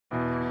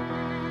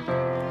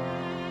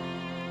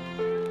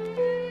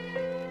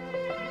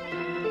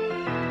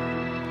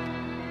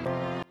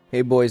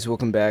Hey boys,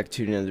 welcome back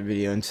to another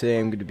video, and today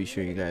I'm going to be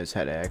showing you guys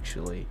how to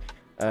actually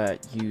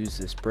use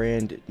this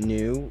brand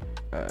new,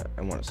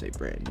 I want to say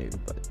brand new,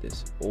 but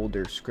this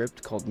older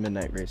script called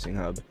Midnight Racing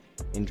Hub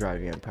in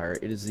Driving Empire.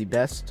 It is the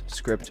best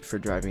script for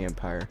Driving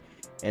Empire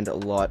and a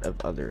lot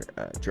of other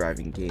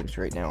driving games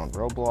right now on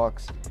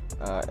Roblox,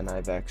 and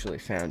I've actually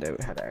found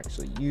out how to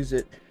actually use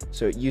it.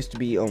 So it used to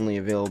be only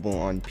available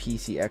on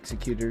PC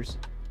executors,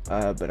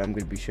 but I'm going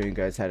to be showing you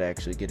guys how to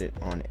actually get it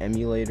on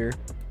emulator.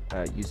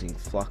 Using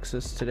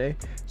Fluxus today.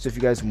 So if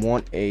you guys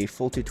want a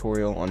full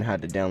tutorial on how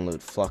to download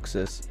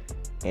Fluxus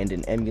and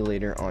an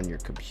emulator on your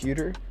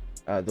computer,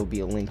 there'll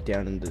be a link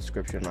down in the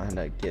description on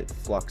how to get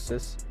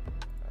Fluxus.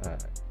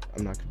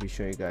 I'm not going to be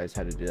showing you guys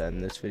how to do that in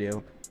this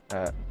video,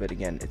 but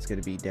again, it's going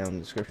to be down in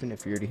the description.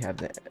 If you already have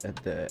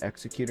the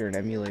executor and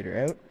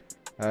emulator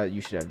out,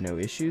 you should have no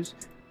issues.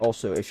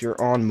 Also, if you're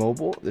on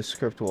mobile, this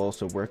script will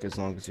also work as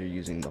long as you're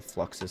using the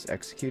Fluxus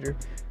executor.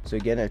 So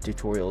again, a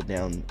tutorial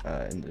down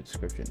in the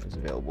description is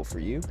available for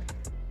you.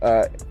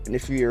 And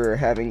if you're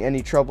having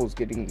any troubles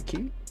getting the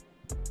key,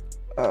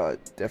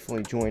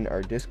 definitely join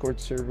our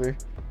Discord server,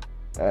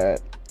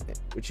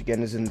 which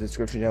again is in the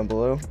description down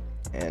below,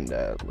 and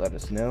let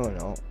us know and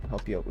I'll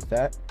help you out with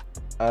that.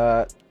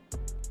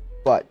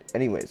 But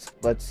anyways,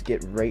 let's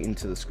get right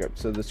into the script.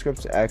 So the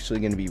script's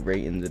actually going to be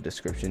right in the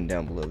description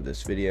down below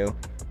this video.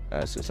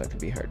 So it's not going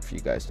to be hard for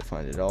you guys to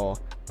find it all.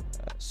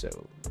 So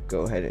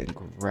go ahead and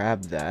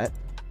grab that.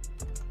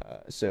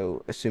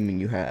 So assuming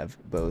you have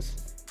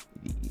both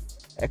the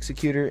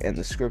executor and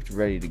the script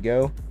ready to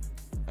go,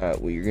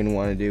 what you're going to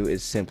want to do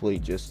is simply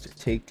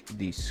just take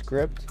the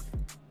script,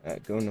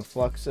 go into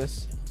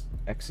Fluxus,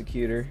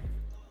 executor,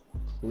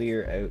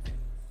 clear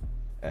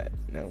out,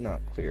 no,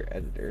 not clear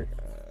editor,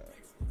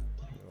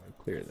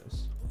 clear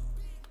this.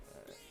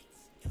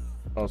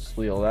 I'll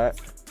steal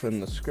that, put in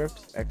the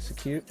script,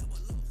 execute,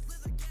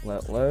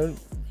 let load,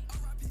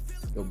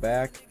 go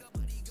back,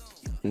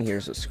 and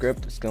here's a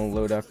script. It's going to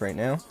load up right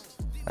now.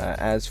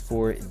 As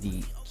for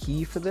the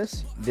key for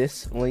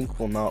this link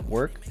will not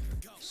work,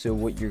 so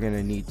what you're going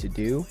to need to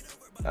do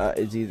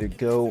is either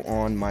go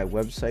on my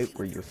website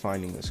where you're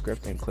finding the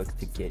script and click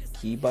the get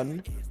key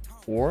button,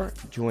 or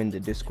join the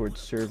Discord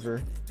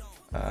server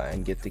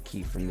and get the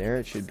key from there.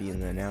 It should be in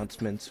the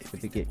announcements for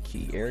the get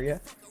key area.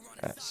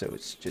 So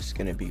it's just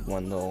going to be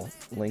one little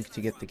link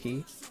to get the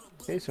key.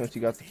 Okay, so once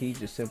you got the key,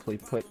 just simply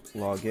put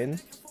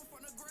login,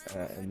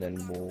 and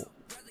then we'll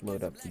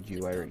load up the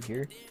GUI right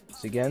here.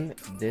 So again,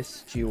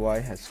 this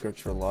GUI has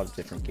scripts for a lot of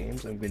different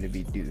games. I'm going to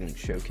be doing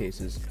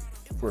showcases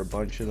for a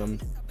bunch of them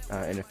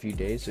in a few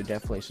days, so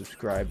definitely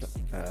subscribe,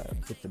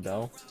 hit the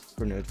bell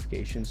for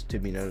notifications to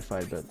be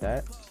notified about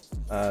that.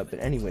 But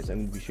anyways, I'm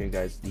going to be showing you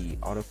guys the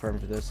auto farm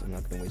for this. I'm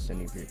not going to waste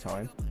any of your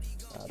time.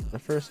 The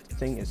first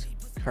thing is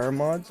car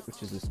mods,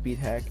 which is a speed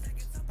hack.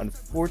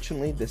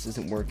 Unfortunately, this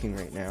isn't working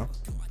right now,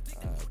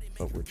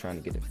 but we're trying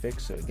to get it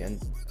fixed. So again,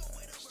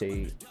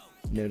 stay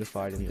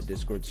notified in the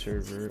Discord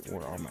server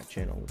or on my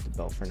channel with the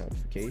bell for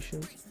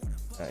notifications,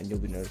 and you'll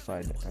be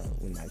notified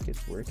when that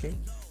gets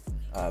working.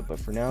 But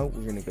for now,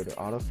 we're going to go to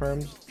auto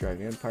farms,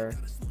 Driving Empire.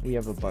 We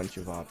have a bunch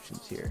of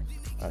options here,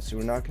 so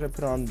we're not going to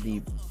put on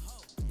the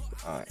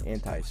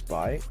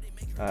anti-spy.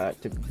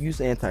 To use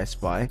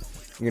anti-spy,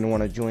 you're going to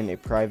want to join a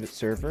private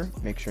server,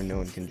 make sure no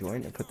one can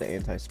join, and put the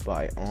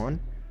anti-spy on.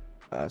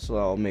 So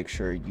I'll make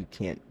sure you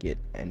can't get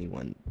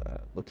anyone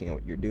looking at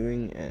what you're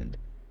doing and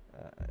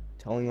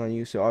telling on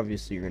you. So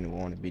obviously you're going to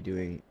want to be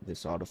doing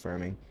this auto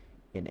farming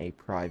in a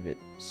private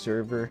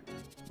server,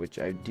 which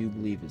I do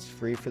believe is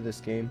free for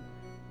this game.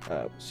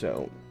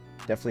 So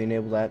definitely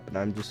enable that, but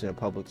I'm just in a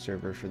public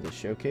server for this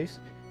showcase.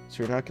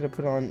 So we're not going to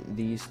put on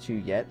these two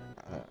yet.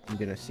 I'm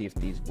going to see if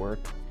these work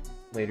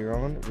later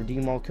on.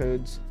 Redeem all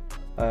codes.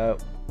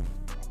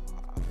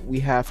 We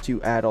have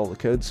to add all the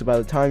codes, so by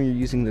the time you're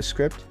using the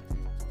script,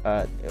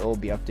 it will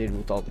be updated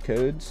with all the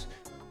codes,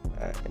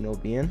 and it'll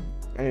be in.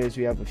 Anyways,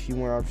 we have a few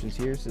more options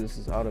here. So this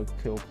is auto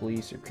kill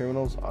police or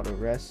criminals, auto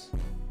arrest,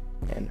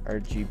 and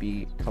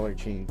RGB color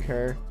changing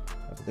car.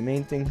 But the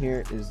main thing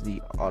here is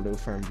the auto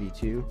farm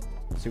v2.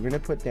 So we're going to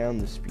put down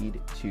the speed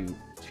to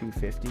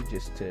 250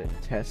 just to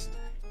test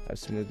how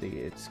smoothly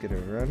it's going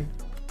to run.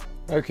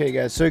 Okay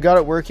guys, so I got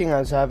it working. I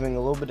was having a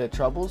little bit of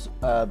troubles,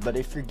 but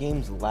if your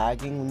game's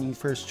lagging when you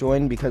first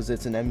join because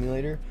it's an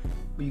emulator,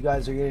 what you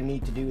guys are going to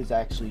need to do is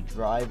actually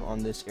drive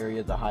on this area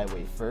of the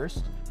highway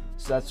first.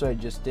 So that's what I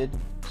just did.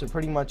 So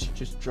pretty much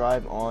just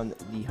drive on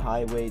the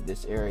highway,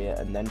 this area,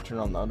 and then turn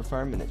on the auto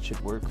farm, and it should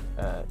work.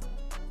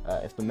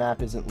 If the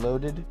map isn't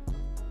loaded,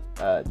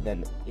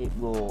 then it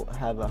will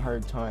have a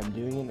hard time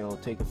doing it. It'll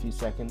take a few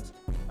seconds,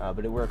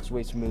 but it works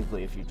way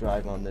smoothly if you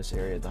drive on this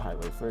area of the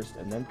highway first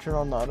and then turn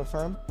on the auto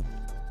farm.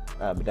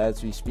 But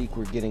as we speak,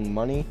 we're getting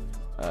money.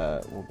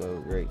 We'll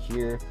go right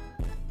here,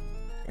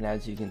 and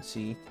as you can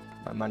see,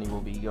 my money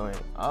will be going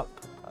up.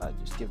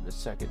 Just give it a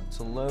second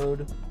to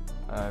load.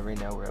 Right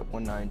now we're at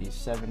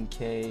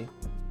 197k. It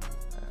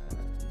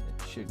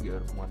should go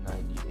to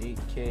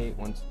 198k.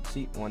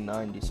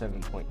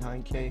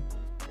 197.9k.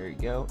 There you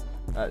go.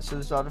 So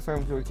this auto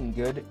farm is working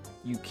good.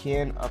 You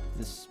can up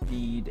the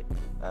speed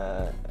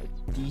a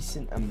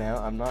decent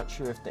amount. I'm not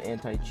sure if the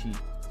anti-cheat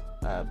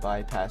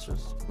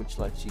bypassers, which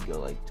lets you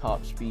go like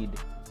top speed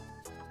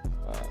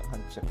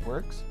 100%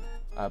 works,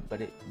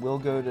 but it will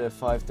go to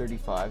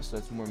 535, so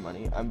that's more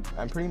money. I'm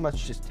pretty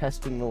much just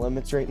testing the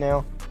limits right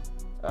now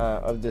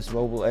of this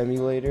mobile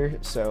emulator.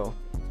 So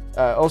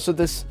also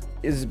this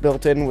is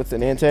built in with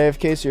an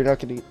anti-AFK, so you're not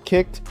going to get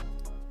kicked.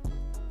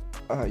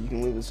 You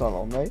can leave this on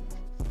all night.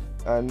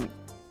 I'm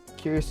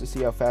curious to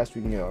see how fast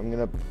we can go. I'm going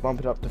to bump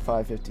it up to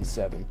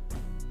 557.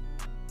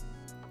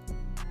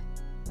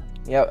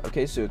 Yeah,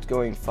 okay, so it's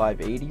going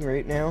 580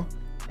 right now,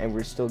 and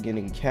we're still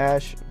getting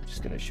cash. I'm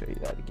just going to show you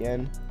that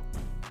again.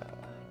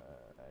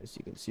 As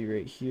you can see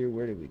right here,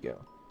 where did we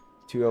go?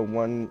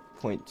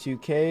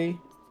 201.2k.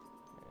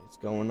 It's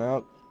going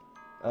up,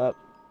 up,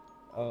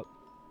 up,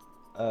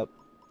 up.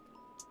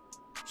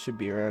 Should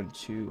be around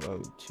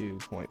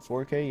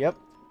 202.4k. Yep,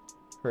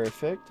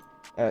 perfect.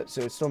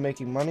 So it's still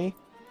making money.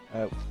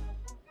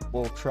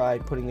 We'll try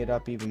putting it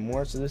up even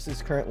more. So this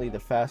is currently the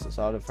fastest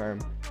auto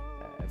farm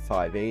at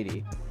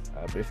 580.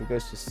 But if it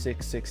goes to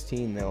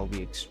 616, that will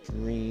be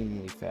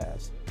extremely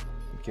fast.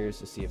 I'm curious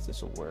to see if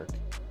this will work.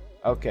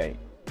 Okay,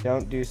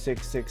 don't do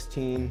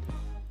 616.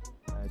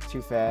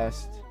 Too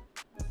fast.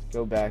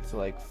 Go back to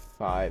like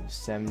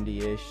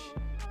 570-ish.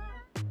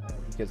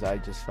 Because I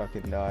just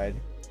fucking died.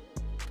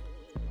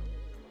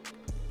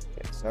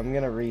 Okay, so I'm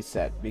gonna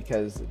reset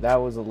because that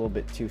was a little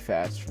bit too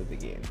fast for the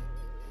game.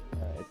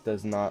 It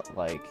does not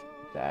like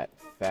that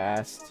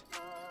fast.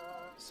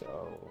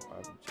 So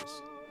I'm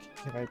just...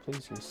 Can I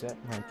please reset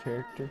my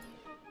character?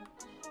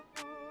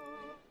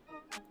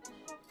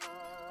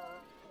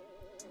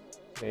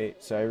 Okay,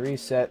 so I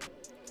reset.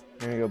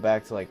 I'm gonna go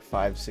back to like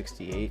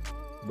 568.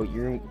 But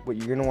what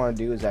you're gonna want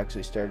to do is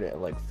actually start it at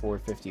like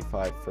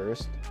 455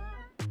 first,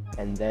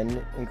 and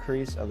then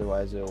increase.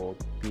 Otherwise, it will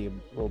be a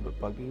little bit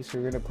buggy. So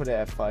we're gonna put it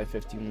at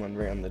 551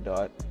 right on the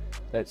dot.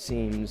 That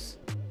seems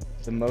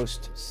the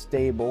most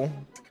stable.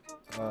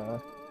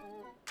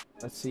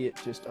 Let's see it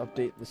just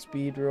update the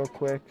speed real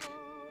quick.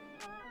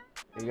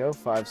 There you go,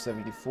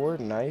 574,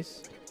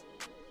 nice.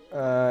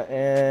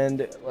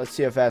 And let's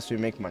see how fast we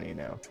make money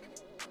now.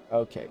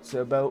 Okay, so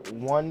about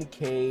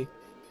 1k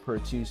per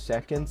 2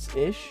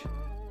 seconds-ish,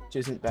 which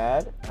isn't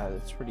bad.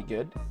 That's pretty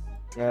good.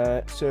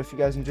 So if you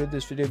guys enjoyed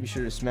this video, be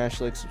sure to smash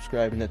like,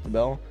 subscribe, and hit the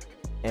bell.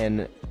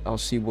 And I'll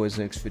see you boys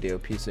next video.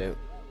 Peace out.